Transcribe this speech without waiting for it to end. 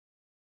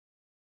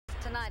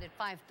Tonight at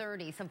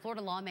 5:30, some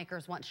Florida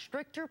lawmakers want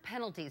stricter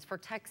penalties for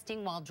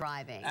texting while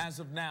driving. As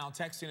of now,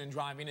 texting and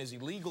driving is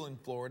illegal in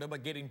Florida,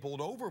 but getting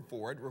pulled over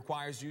for it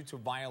requires you to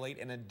violate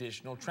an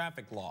additional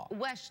traffic law.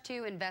 WESH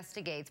 2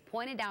 investigates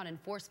pointed out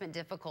enforcement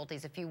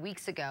difficulties a few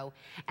weeks ago,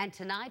 and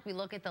tonight we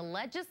look at the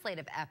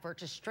legislative effort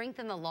to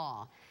strengthen the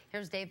law.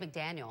 Here's Dave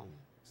McDaniel.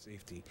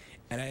 Safety.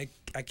 And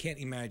I can't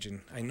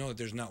imagine, I know that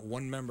there's not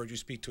one member you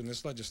speak to in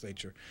this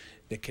legislature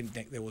that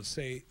will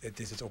say that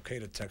this is okay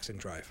to text and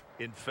drive.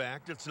 In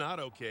fact, it's not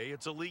okay,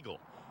 it's illegal.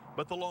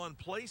 But the law in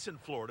place in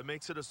Florida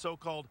makes it a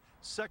so-called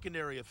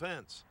secondary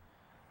offense.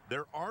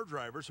 There are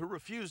drivers who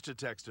refuse to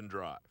text and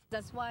drive.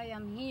 That's why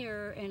I'm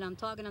here and I'm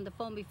talking on the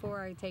phone before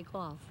I take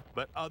off.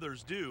 But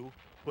others do,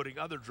 putting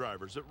other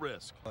drivers at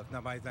risk. If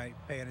nobody's not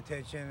paying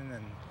attention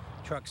and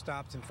truck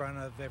stops in front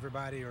of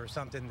everybody or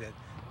something, that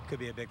could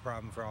be a big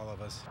problem for all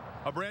of us.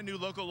 A brand new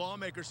local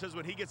lawmaker says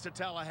when he gets to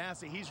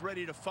Tallahassee, he's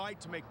ready to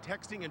fight to make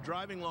texting and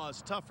driving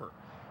laws tougher.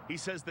 He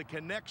says the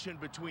connection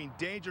between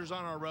dangers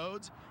on our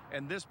roads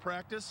and this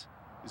practice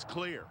is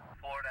clear.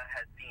 Florida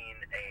has seen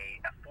a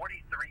 43%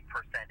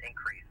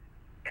 increase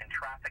in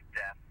traffic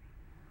deaths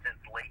since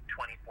late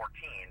 2014.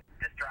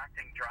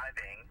 Distracting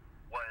driving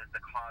was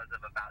the cause of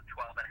about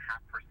 12.5%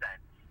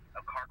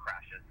 of car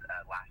crashes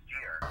last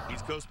year.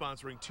 He's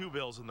co-sponsoring two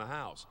bills in the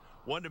House,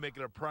 one to make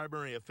it a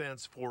primary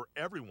offense for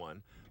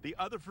everyone, the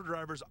other for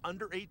drivers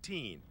under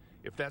 18,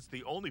 if that's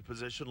the only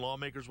position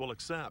lawmakers will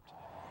accept.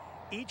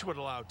 Each would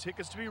allow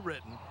tickets to be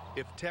written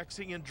if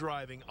texting and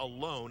driving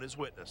alone is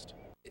witnessed.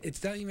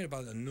 It's not even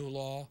about a new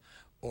law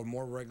or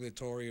more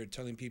regulatory or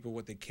telling people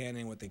what they can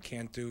and what they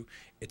can't do.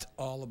 It's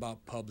all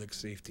about public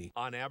safety.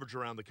 On average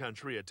around the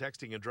country, a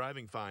texting and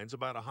driving fine's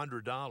about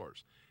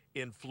 $100.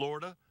 In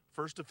Florida,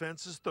 first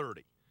offense is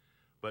 $30.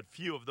 But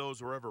few of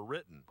those were ever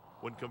written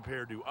when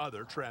compared to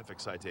other traffic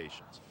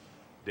citations.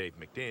 Dave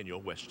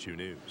McDaniel, WESH 2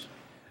 News.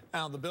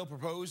 Now, the bill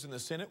proposed in the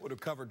Senate would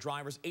have covered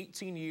drivers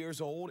 18 years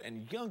old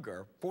and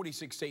younger.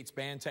 46 states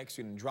ban texting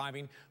and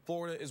driving.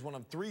 Florida is one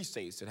of 3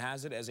 states that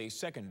has it as a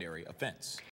secondary offense.